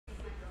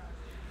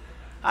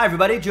Hi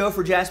everybody, Joe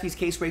for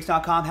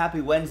JaspysCaseBreaks.com.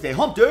 Happy Wednesday,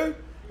 hump day,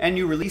 and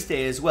new release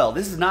day as well.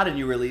 This is not a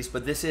new release,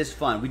 but this is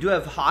fun. We do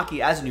have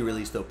hockey as a new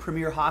release though.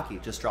 Premier Hockey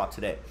just dropped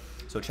today.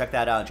 So check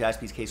that out at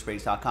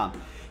JaspysCaseBreaks.com.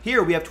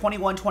 Here we have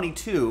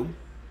 21-22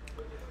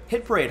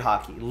 Hit Parade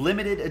Hockey,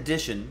 limited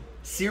edition,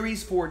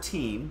 Series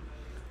 14,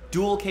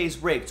 dual case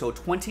break. So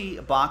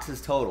 20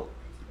 boxes total.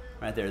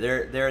 Right there,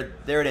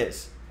 there it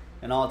is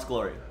in all its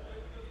glory.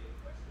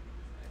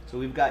 So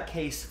we've got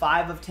case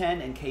 5 of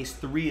 10 and case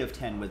 3 of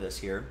 10 with us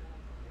here.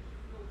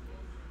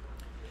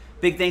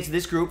 Big thanks to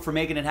this group for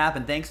making it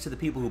happen. Thanks to the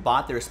people who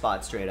bought their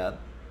spot straight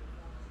up.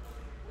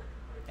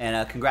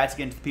 And congrats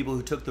again to the people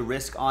who took the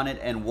risk on it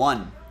and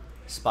won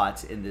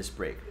spots in this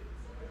break.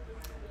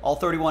 All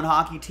 31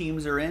 hockey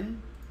teams are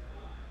in.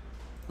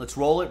 Let's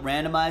roll it,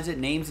 randomize it,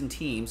 names and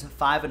teams,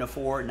 5 and a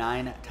 4,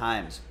 9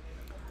 times.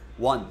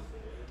 1,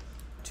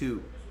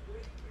 2,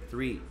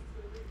 3,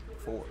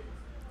 4.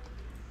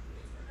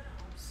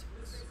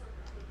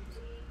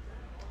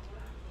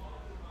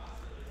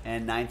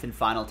 And 9th and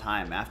final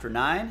time. After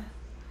 9,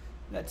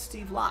 we got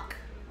Steve Locke.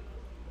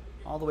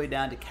 All the way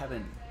down to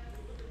Kevin.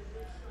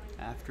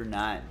 After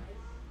 9.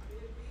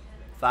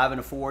 5 and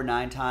a 4,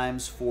 9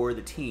 times for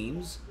the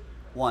teams.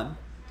 1,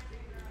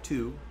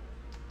 2,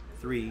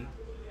 3,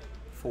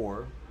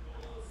 4,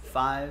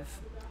 5,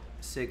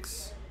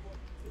 6,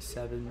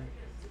 7,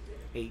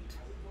 8,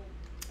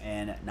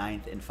 and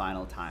 9th and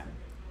final time.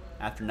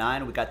 After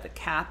 9, we got the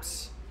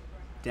Caps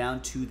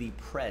down to the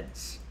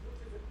Preds.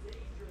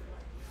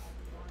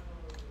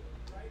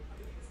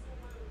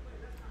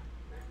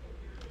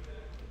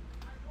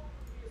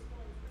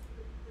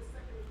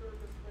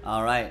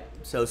 All right,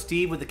 so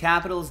Steve with the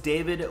Capitals,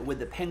 David with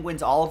the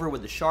Penguins, Oliver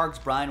with the Sharks,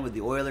 Brian with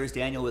the Oilers,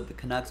 Daniel with the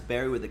Canucks,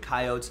 Barry with the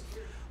Coyotes,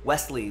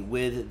 Wesley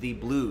with the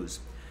Blues,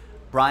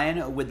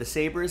 Brian with the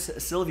Sabres,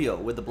 Silvio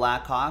with the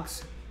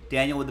Blackhawks,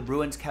 Daniel with the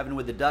Bruins, Kevin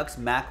with the Ducks,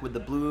 Mac with the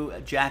Blue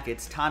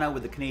Jackets, Tana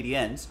with the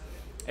Canadiens,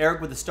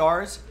 Eric with the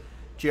Stars,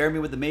 Jeremy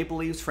with the Maple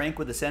Leafs, Frank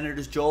with the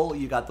Senators, Joel,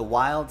 you got the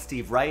Wild,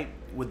 Steve Wright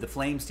with the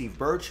Flames, Steve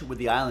Birch with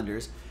the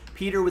Islanders,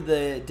 Peter with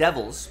the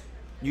Devils,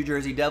 New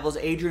Jersey Devils,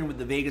 Adrian with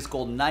the Vegas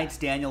Golden Knights,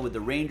 Daniel with the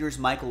Rangers,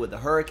 Michael with the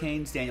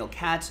Hurricanes, Daniel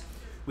Katz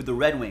with the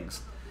Red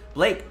Wings.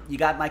 Blake, you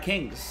got my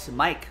Kings.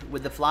 Mike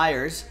with the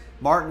Flyers,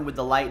 Martin with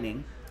the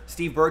Lightning,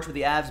 Steve Birch with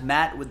the Avs,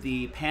 Matt with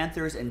the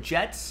Panthers and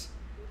Jets,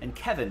 and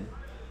Kevin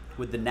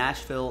with the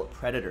Nashville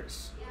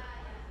Predators.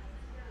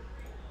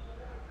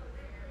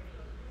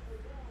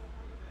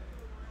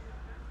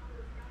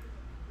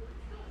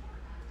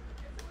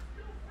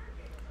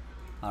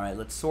 All right,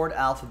 let's sort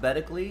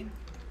alphabetically.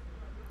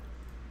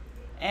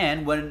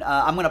 And when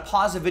I'm going to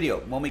pause the video.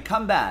 When we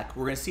come back,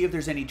 we're going to see if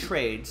there's any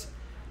trades,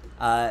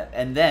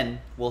 and then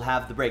we'll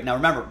have the break. Now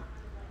remember,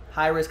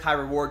 high risk, high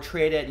reward,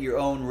 trade at your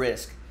own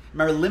risk.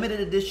 Remember, limited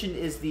edition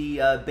is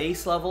the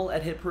base level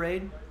at Hit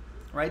Parade,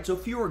 right? So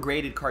fewer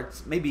graded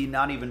cards, maybe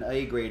not even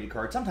a graded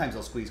card. Sometimes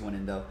I'll squeeze one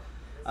in though.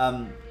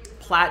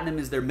 Platinum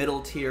is their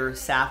middle tier,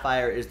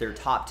 Sapphire is their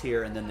top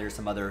tier, and then there's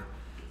some other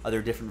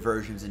different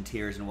versions and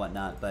tiers and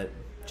whatnot. But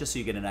just so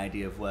you get an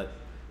idea of what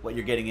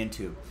you're getting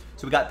into.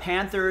 So we got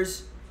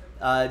Panthers,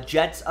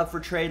 Jets up for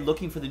trade,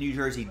 looking for the New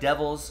Jersey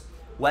Devils.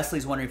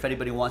 Wesley's wondering if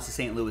anybody wants the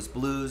St. Louis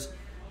Blues.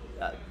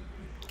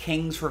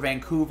 Kings for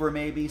Vancouver,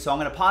 maybe. So I'm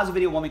going to pause the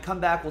video. When we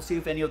come back, we'll see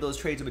if any of those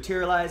trades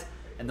materialize,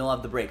 and they'll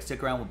have the break.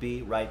 Stick around. We'll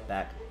be right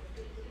back.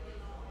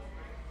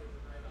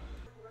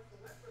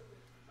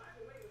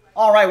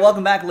 All right,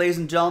 welcome back, ladies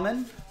and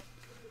gentlemen.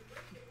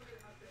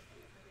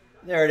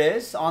 There it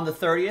is, on the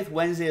 30th,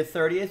 Wednesday the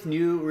 30th,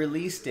 new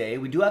release day.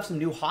 We do have some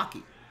new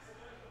hockey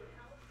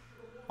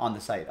on the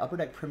site. Upper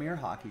Deck Premier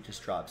Hockey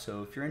just dropped,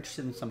 so if you're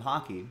interested in some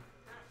hockey,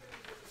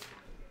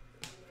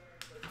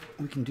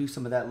 we can do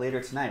some of that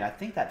later tonight. I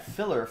think that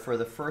filler for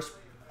the first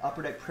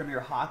Upper Deck Premier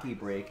Hockey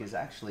break is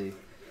actually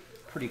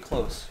pretty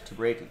close to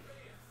breaking.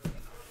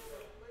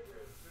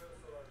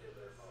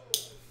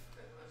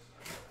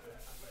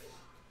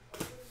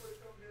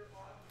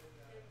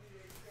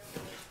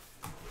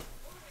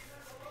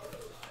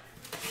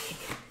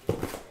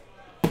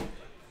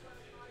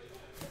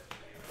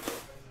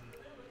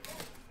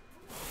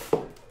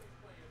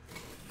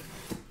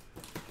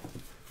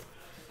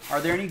 Are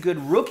there any good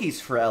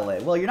rookies for LA?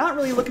 Well, you're not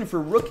really looking for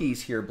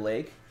rookies here,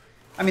 Blake.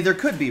 I mean, there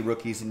could be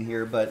rookies in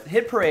here, but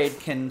Hit Parade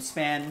can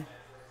span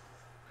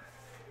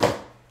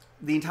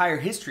the entire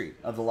history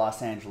of the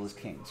Los Angeles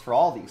Kings for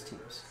all these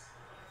teams.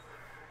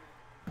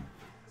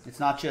 It's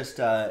not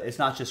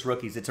just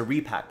rookies. It's a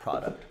repack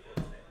product.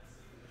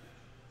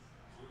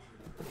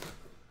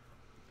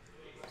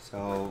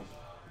 So,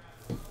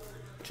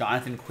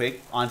 Jonathan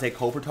Quick, Ante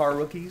Kopitar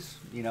rookies,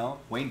 you know,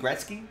 Wayne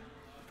Gretzky.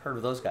 Heard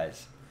of those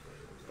guys.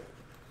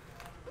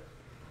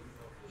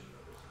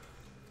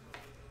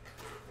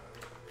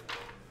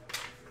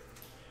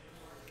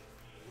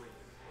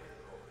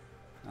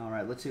 All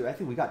right, let's see. I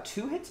think we got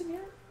 2 hits in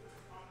here.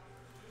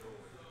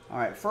 All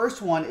right, first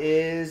one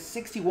is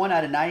 61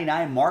 out of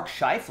 99, Mark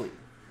Scheifele.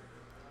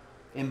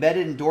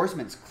 Embedded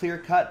endorsements,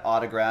 clear-cut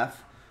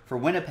autograph for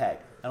Winnipeg.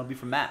 That'll be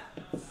from Matt.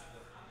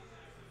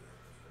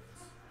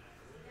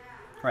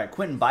 All right,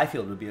 Quentin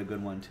Byfield would be a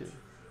good one, too.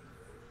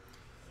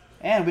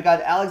 And we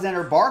got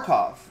Alexander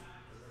Barkov.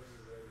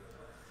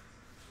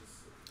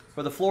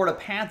 For the Florida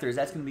Panthers,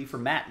 that's going to be for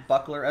Matt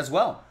Buckler as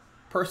well.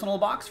 Personal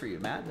box for you,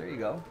 Matt. There you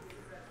go.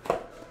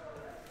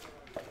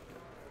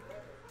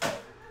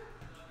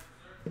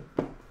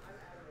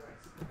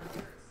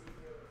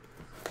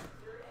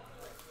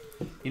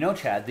 You know,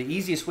 Chad, the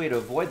easiest way to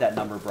avoid that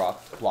number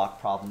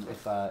block problem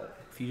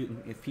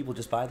if people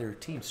just buy their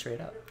team straight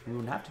up, we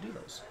wouldn't have to do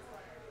those.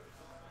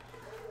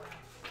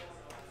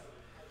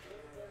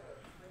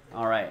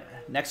 All right,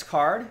 next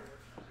card.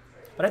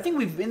 But I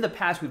think in the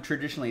past we've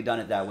traditionally done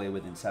it that way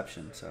with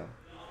Inception, so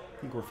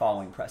I think we're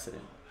following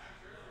precedent.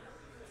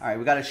 All right,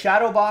 we got a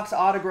shadow box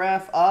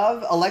autograph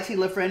of Alexis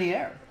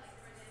Lafreniere.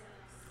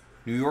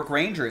 New York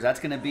Rangers. That's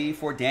going to be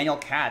for Daniel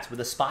Katz with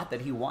a spot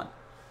that he won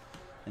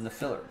in the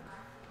filler.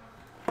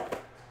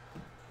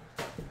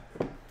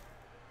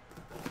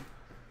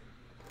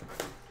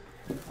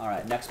 All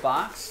right, next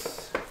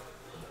box.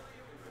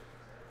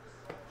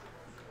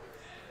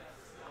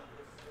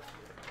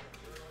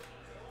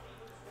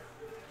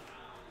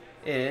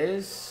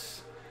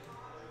 Is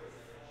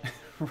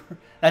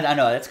I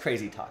know that's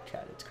crazy talk,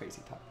 Chad. It's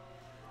crazy talk.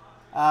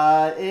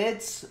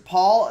 It's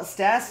Paul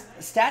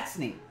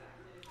Stastny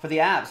for the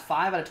Avs.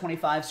 5 out of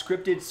 25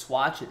 scripted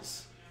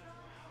swatches.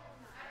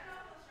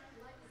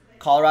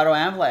 Colorado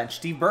Avalanche.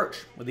 Steve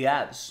Birch with the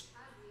Avs.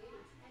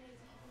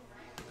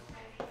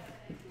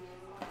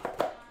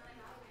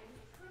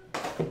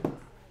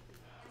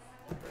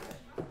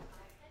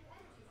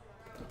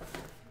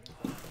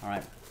 All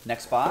right,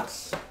 next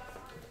box.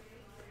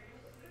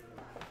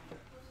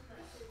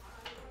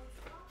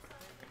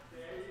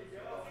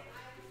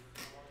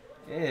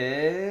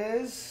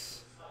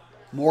 Is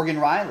Morgan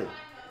Riley.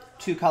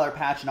 2-color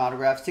patch and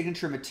autograph.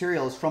 Signature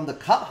materials from the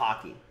Cup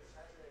Hockey.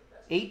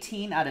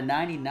 18 out of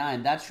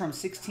 99. That's from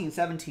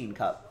 16-17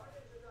 Cup.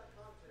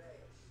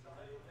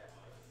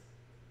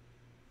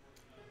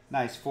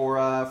 Nice.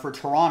 For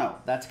Toronto,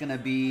 that's going to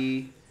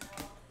be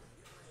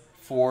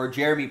for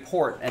Jeremy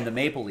Port and the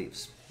Maple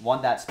Leafs.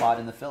 Won that spot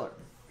in the filler.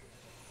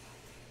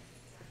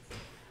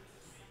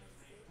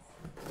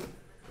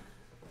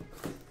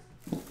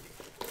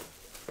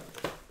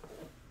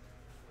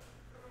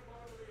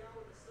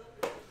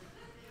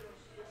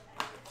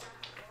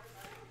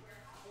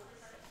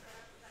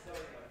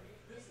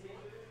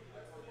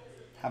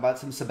 How about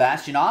some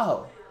Sebastian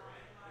Aho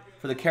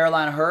for the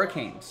Carolina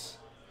Hurricanes?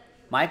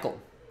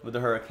 Michael with the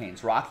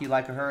Hurricanes. Rocky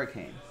like a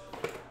hurricane.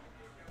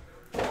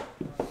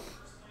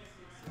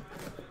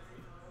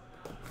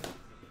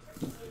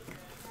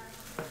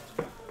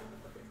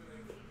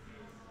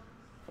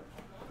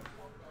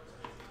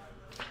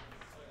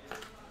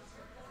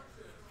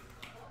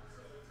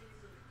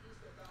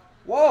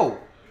 Whoa!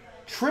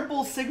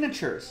 Triple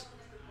signatures.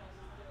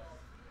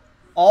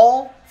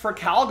 All for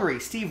Calgary.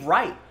 Steve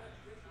Wright.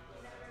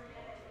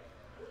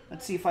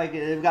 Let's see if I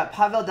get. We've got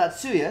Pavel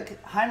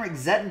Datsyuk, Heinrich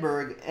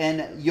Zetterberg,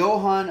 and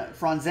Johan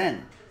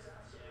Franzen.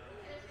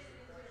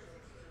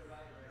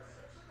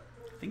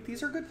 I think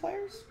these are good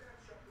players.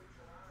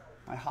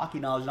 My hockey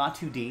knowledge not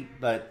too deep,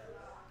 but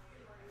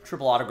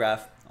triple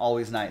autograph,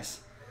 always nice.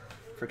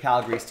 For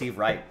Calgary, Steve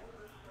Wright.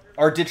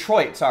 Or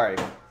Detroit, sorry.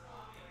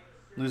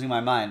 Losing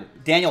my mind.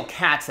 Daniel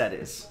Katz, that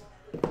is.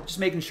 Just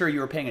making sure you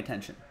were paying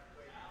attention.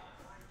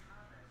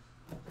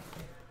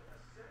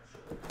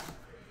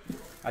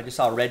 I just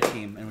saw a red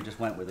team and we just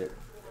went with it.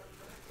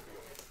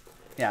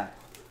 Yeah.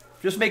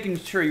 Just making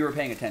sure you were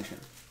paying attention.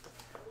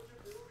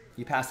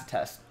 You passed the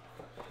test.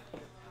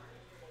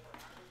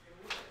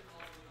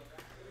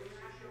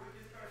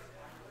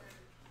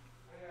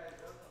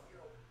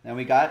 Then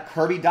we got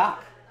Kirby Dach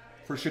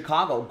for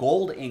Chicago.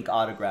 Gold ink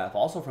autograph,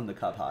 also from the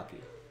Cup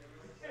Hockey.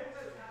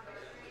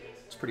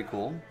 It's pretty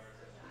cool.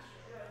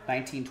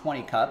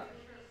 1920 Cup.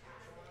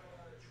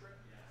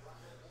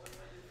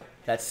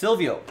 That's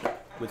Silvio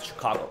with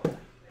Chicago.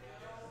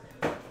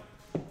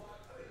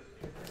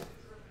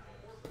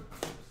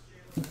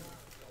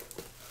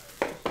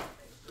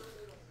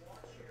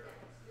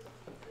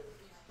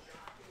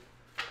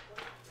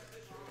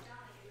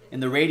 In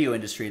the radio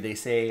industry, they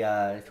say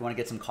if you want to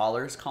get some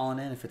callers calling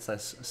in, if it's a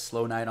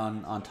slow night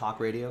on talk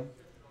radio,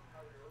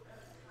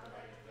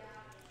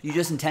 you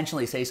just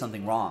intentionally say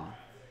something wrong.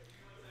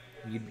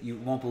 You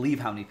won't believe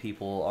how many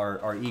people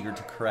are eager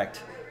to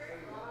correct.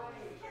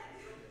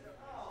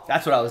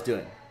 That's what I was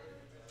doing.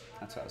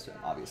 That's what I was doing,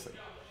 obviously.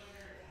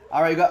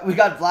 All right, we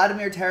got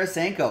Vladimir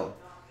Tarasenko.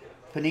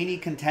 Panini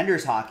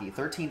Contenders Hockey.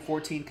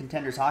 13-14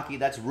 Contenders Hockey.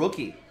 That's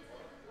rookie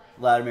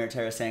Vladimir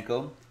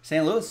Tarasenko.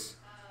 St. Louis.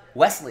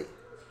 Wesley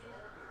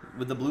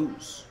with the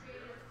Blues.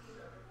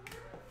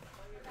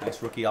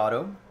 Nice rookie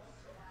auto.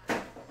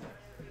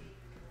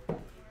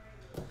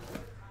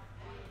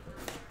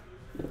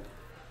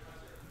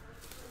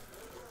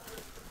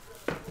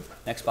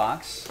 Next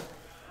box.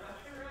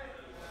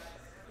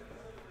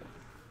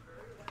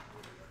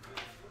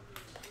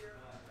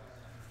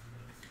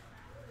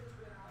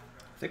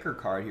 Thicker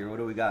card here. What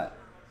do we got?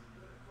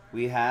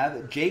 We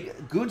have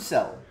Jake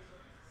Gudsell.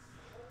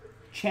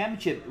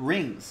 Championship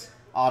rings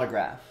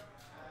autograph.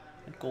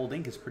 That gold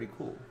ink is pretty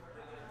cool.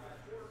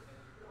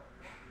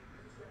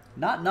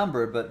 Not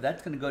numbered, but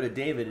that's going to go to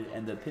David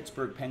and the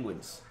Pittsburgh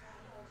Penguins.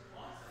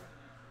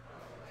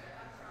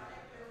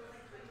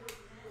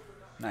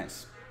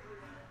 Nice.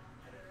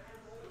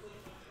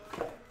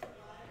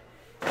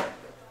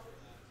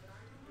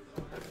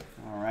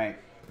 All right.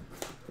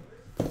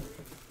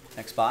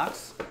 Next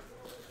box.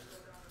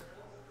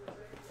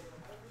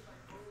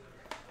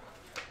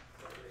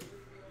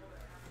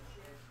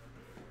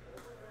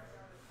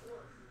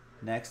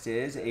 Next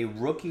is a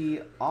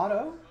rookie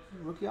auto.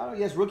 Rookie auto?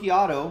 Yes, rookie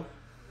auto.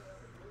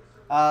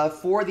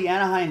 For the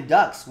Anaheim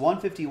Ducks,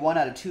 151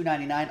 out of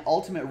 299.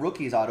 Ultimate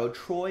Rookies auto,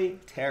 Troy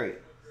Terry.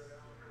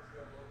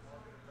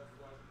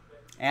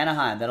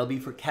 Anaheim, that'll be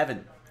for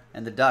Kevin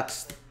and the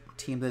Ducks.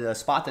 Team, the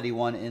spot that he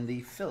won in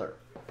the filler.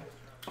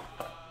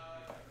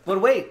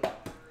 But wait,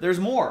 there's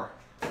more.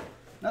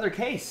 Another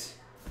case.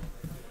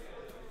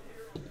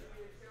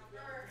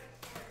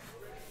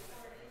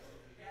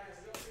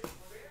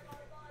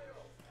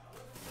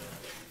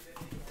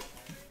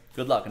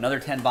 Good luck. Another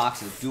 10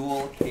 boxes.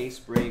 Dual case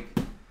break.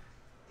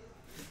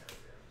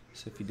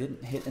 So if you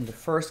didn't hit in the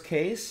first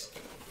case,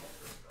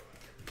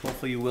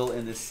 hopefully you will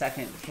in the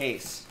second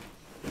case.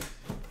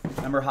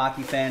 Remember,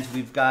 hockey fans,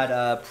 we've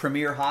got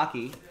Premier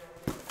Hockey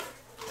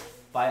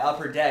by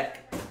Upper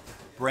Deck.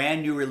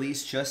 Brand new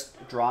release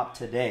just dropped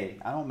today.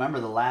 I don't remember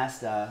the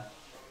last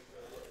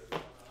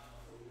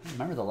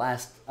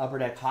Upper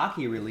Deck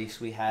Hockey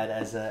release we had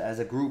as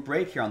a group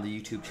break here on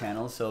the YouTube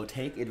channel, so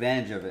take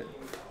advantage of it.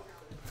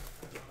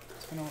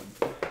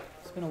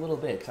 It's been a little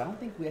bit, because I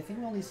think we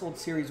only sold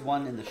Series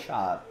 1 in the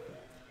shop.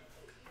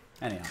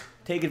 Anyhow,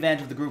 take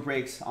advantage of the group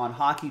breaks on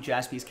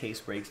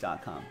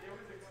hockeyjaspyscasebreaks.com.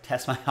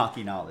 Test my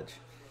hockey knowledge.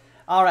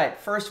 All right,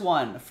 first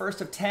one.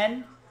 First of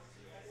 10,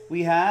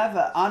 we have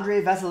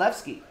Andrei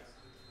Vasilevsky,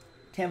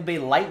 Tampa Bay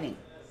Lightning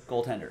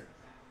goaltender.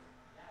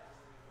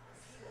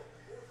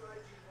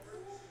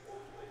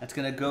 That's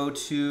going to go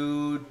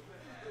to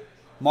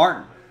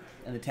Martin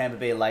and the Tampa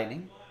Bay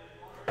Lightning.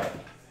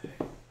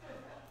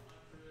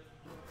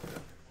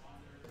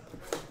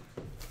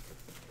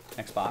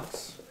 Next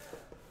box.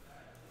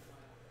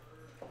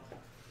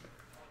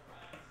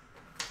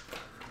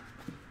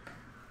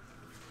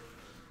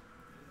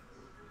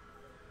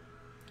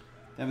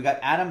 Then we got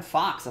Adam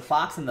Fox, a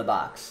fox in the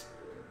box.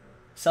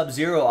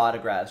 Sub-Zero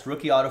autographs.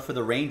 Rookie auto for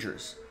the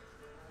Rangers.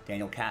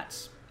 Daniel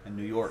Katz in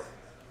New York.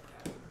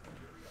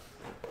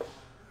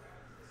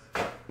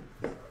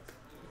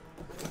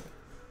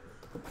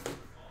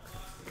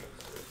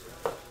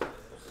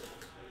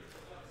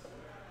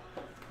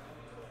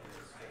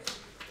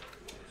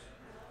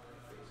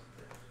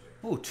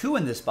 Ooh, 2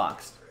 in this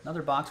box.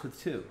 Another box with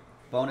 2.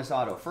 Bonus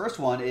auto. First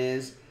one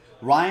is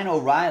Ryan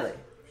O'Reilly.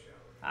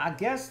 I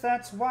guess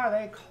that's why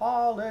they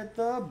call it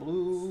the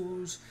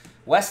Blues.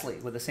 Wesley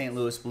with the St.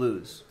 Louis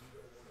Blues.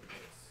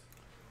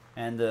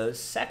 And the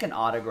second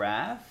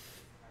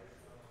autograph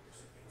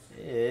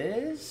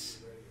is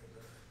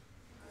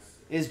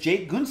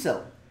Jake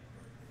Gunsel,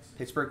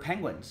 Pittsburgh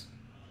Penguins.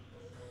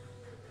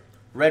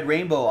 Red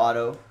Rainbow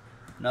auto.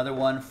 Another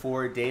one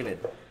for David.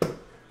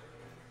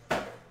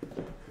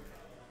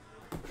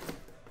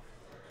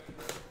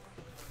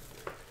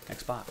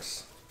 Next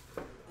box.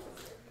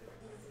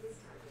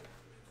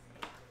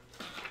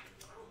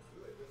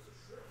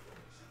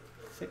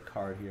 Thick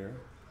card here.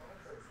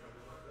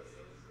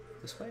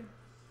 This way.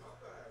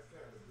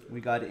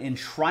 We got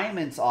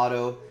Enshrinements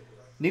auto.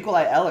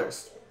 Nikolai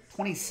Ehlers,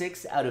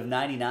 26 out of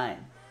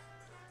 99.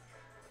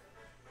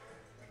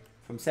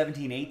 From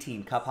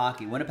 17-18 Cup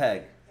Hockey,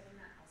 Winnipeg.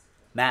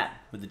 Matt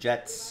with the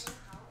Jets.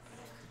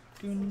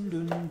 Dun,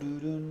 dun, dun,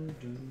 dun,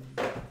 dun.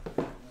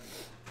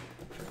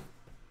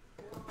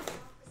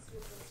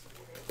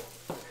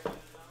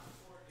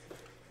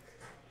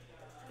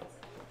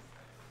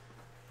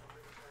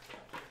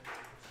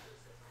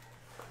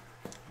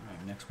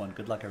 Next one.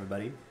 Good luck,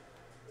 everybody.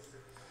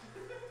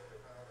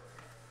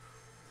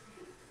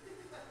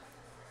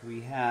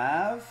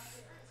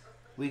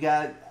 We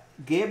got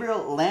Gabriel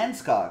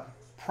Landeskog,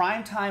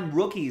 primetime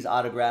rookies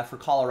autograph for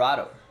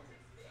Colorado.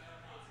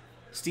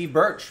 Steve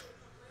Birch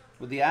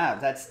with the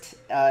Avs. That's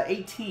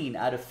 18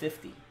 out of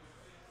 50.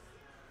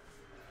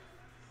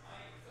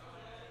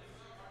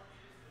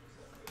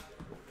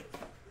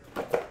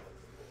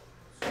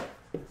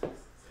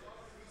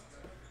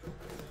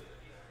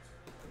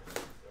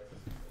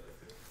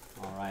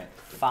 All right,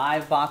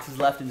 5 boxes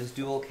left in this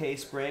dual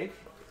case break.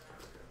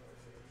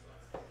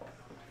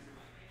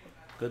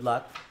 Good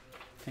luck.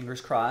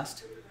 Fingers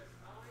crossed.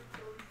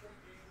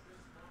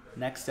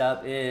 Next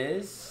up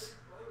is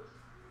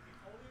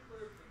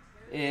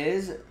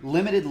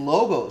limited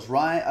logos.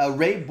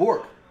 Ray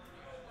Bourque,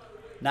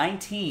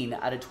 19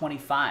 out of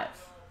 25.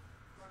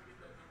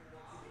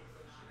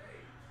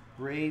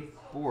 Ray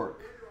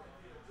Bourque.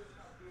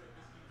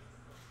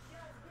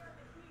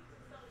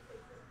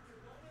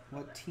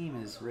 What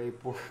team is Ray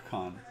Bourque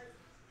on?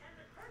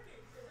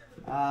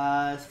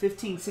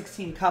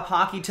 15-16 Cup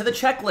Hockey to the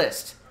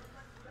checklist.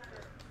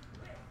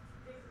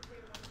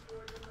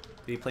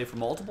 Did he play for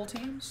multiple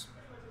teams?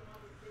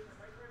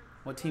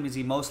 What team is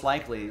he most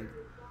likely?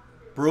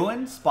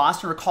 Bruins,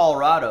 Boston, or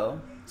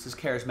Colorado? This is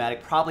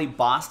charismatic. Probably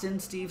Boston,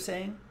 Steve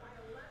saying.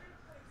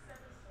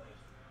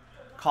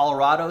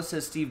 Colorado,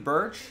 says Steve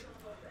Birch.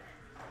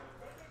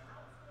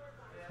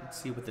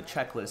 Let's see what the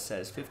checklist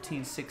says.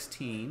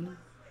 15-16.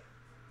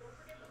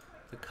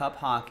 The Cup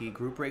Hockey,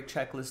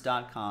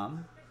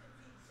 groupbreakchecklist.com.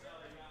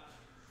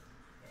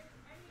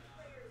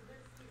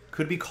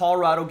 Could be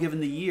Colorado given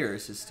the year,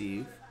 says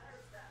Steve.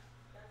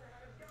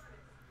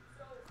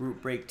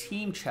 Group break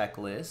team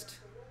checklist.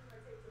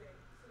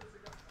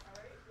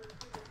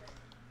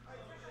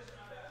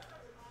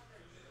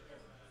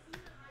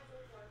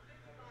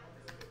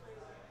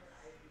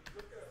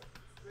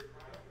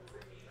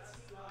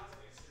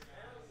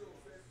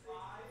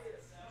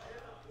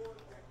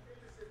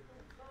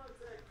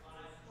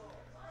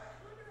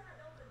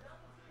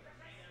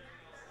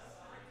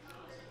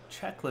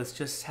 Checklist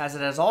just has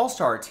it as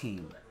all-star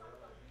team.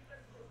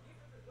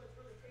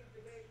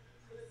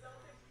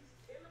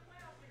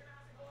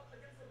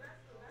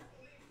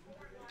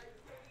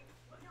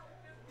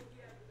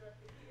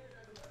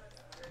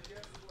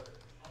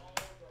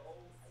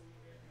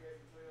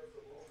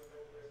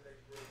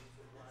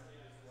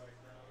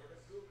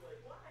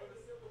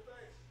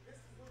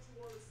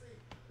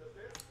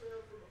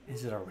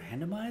 Is it a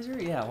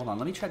randomizer? Yeah, hold on.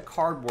 Let me check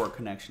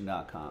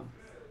cardboardconnection.com.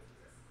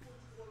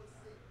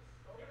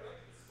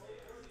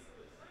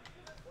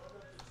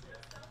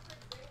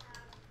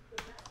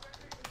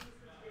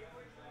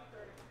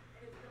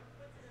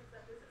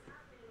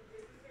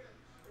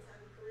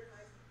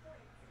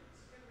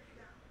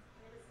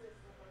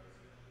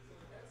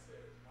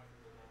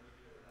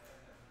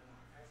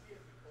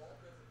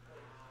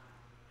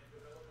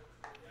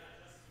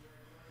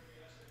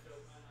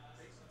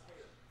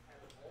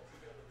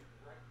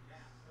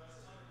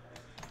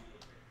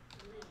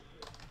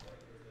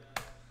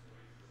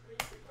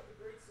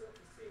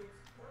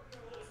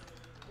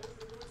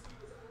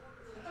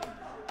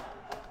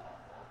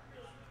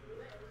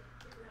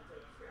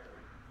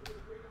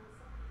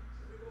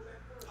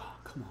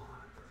 Come on.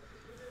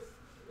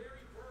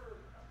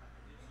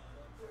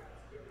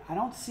 I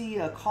don't see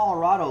a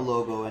Colorado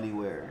logo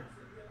anywhere.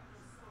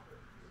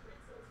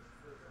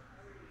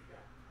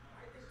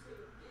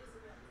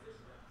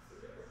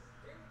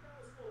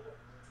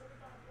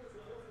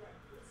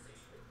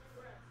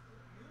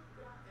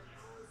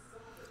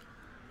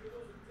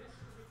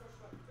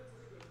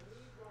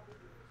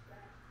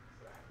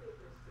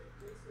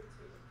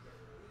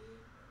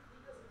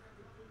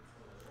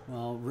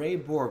 Well, Ray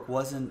Bourque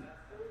wasn't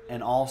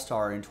an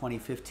all-star in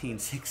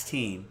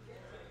 2015-16.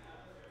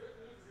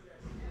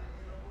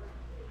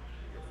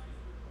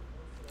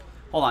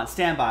 Hold on,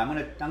 stand by. I'm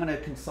gonna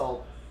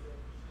consult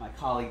my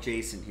colleague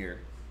Jason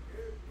here.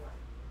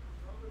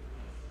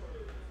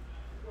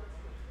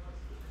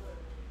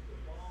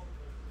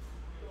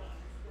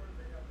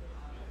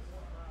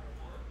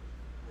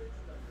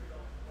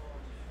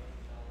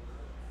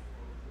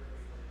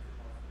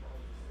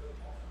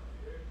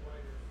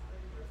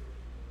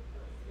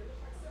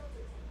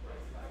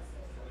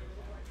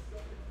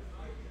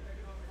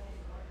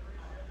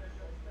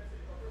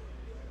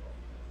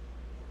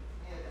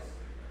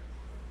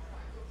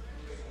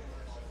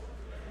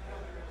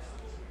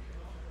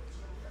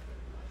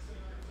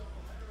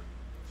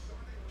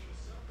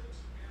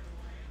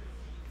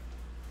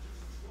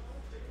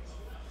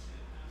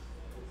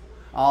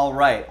 All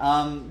right,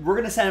 we're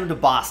gonna send him to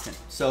Boston.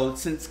 So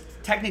since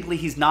technically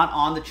he's not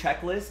on the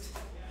checklist,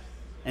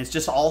 and it's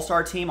just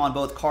all-star team on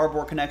both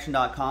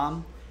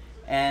cardboardconnection.com,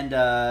 and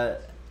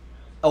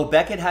oh,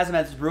 Beckett has him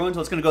as the Bruins.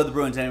 Well, it's gonna go to the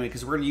Bruins anyway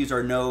because we're gonna use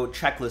our no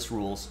checklist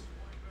rules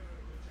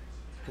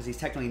because he's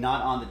technically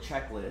not on the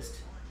checklist,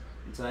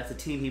 and so that's the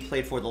team he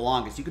played for the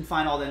longest. You can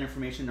find all that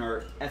information in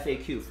our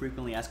FAQ,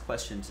 frequently asked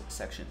questions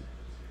section.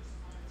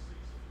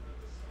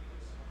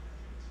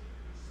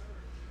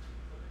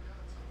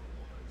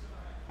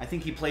 I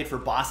think he played for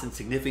Boston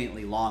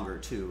significantly longer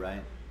too,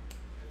 right?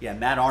 Yeah,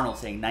 Matt Arnold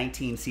saying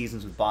 19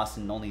 seasons with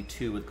Boston, only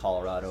 2 with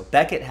Colorado.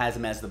 Beckett has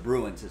him as the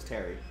Bruins, as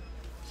Terry.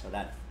 So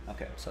that,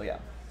 okay, so yeah.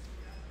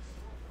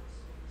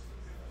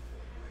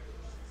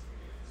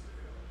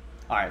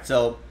 All right,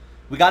 so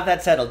we got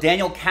that settled.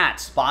 Daniel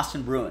Katz,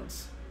 Boston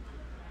Bruins.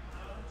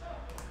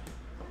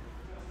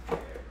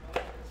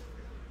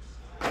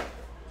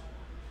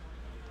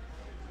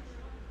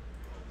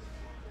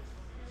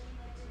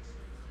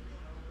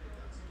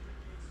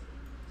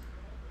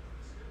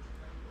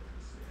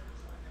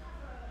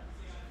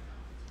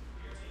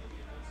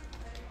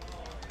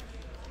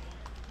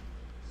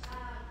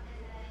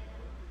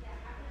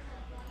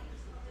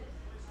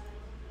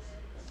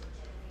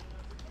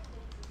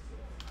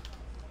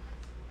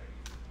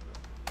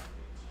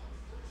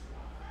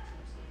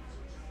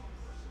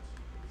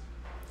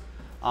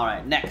 All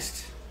right,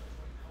 next.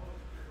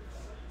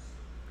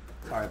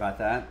 Sorry about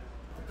that.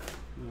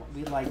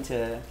 We'd like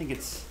to, I think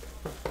it's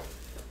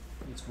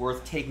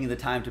worth taking the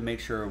time to make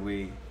sure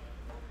we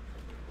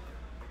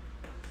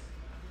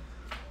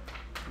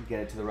get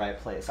it to the right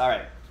place. All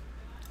right.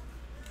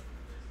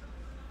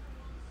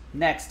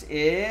 Next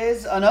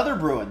is another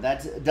Bruin.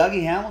 That's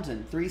Dougie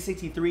Hamilton,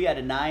 363 out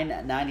of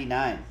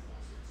 999.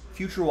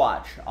 Future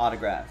Watch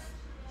autograph.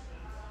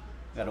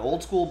 Got an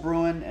old school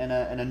Bruin and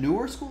a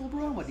newer school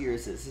Bruin. What year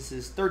is this? This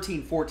is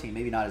 13-14.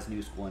 Maybe not as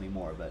new school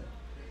anymore, but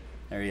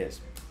there he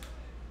is.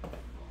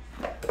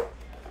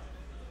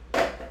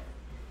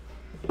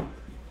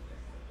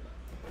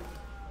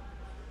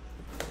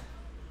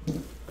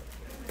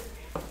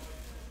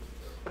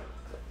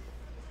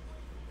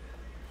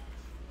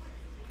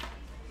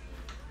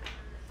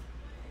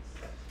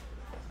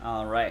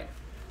 All right.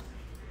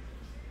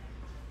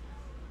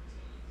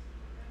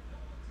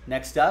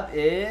 Next up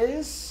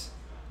is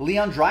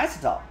Leon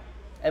Draisaitl,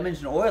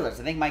 Edmonton Oilers.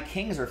 I think my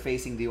Kings are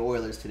facing the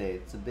Oilers today.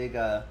 It's a big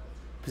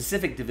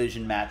Pacific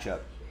Division matchup.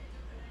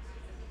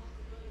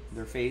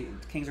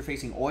 Kings are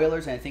facing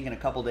Oilers, and I think in a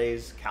couple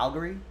days,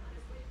 Calgary.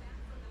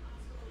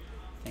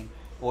 I think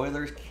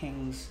Oilers,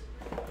 Kings,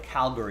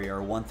 Calgary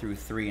are 1 through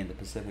 3 in the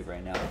Pacific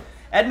right now.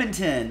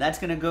 Edmonton, that's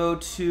going to go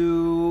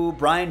to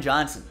Brian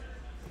Johnson.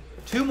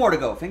 2 more to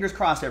go. Fingers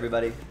crossed,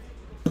 everybody.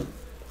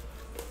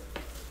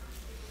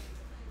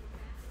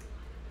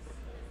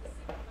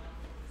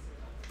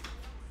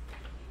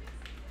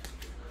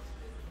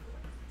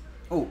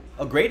 Oh,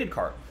 a graded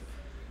card.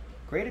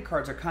 Graded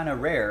cards are kind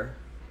of rare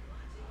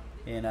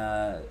in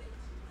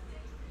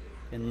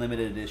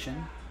limited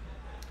edition.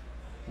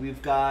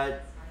 We've got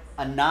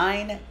a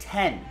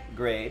 9/10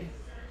 grade.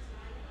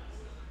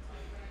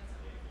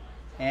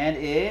 And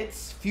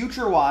it's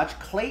Future Watch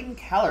Clayton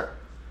Keller.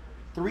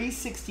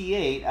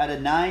 368 out of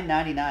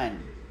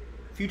 999.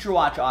 Future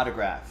Watch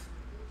autograph.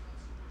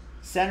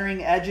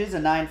 Centering edges a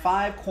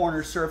 9.5,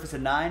 corner surface a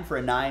 9 for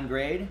a 9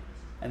 grade,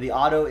 and the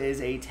auto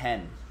is a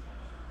 10.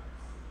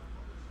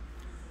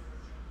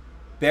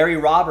 Barry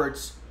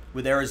Roberts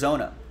with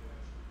Arizona.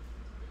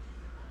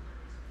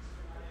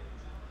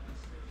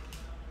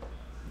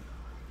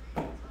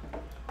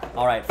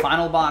 All right,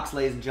 final box,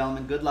 ladies and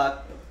gentlemen. Good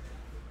luck.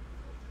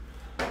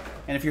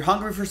 And if you're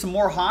hungry for some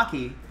more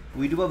hockey,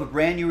 we do have a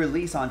brand new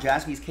release on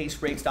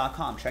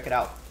jaspyscasebreaks.com. Check it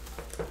out.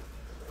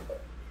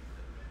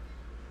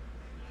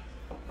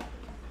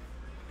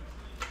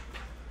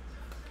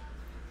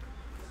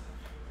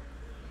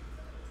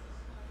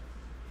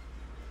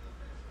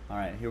 All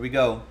right, here we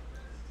go.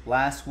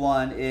 Last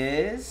one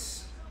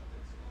is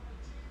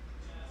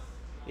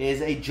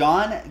a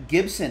John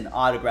Gibson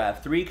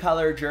autograph.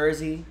 3-color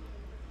jersey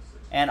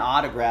and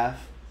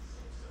autograph.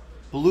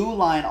 Blue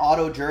line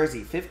auto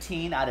jersey,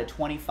 15 out of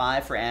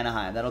 25 for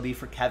Anaheim. That'll be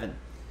for Kevin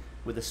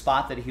with the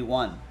spot that he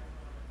won.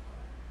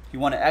 He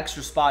won an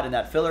extra spot in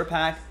that filler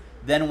pack,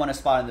 then won a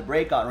spot in the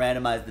breakout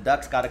randomized. The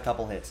Ducks got a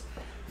couple hits.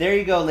 There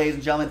you go, ladies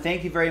and gentlemen.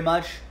 Thank you very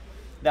much.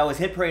 That was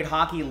Hit Parade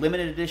Hockey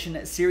Limited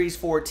Edition Series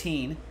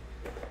 14.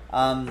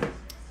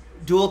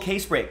 Dual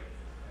case break.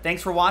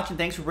 Thanks for watching.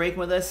 Thanks for breaking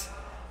with us.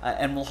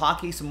 And we'll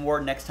hockey some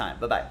more next time.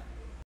 Bye-bye.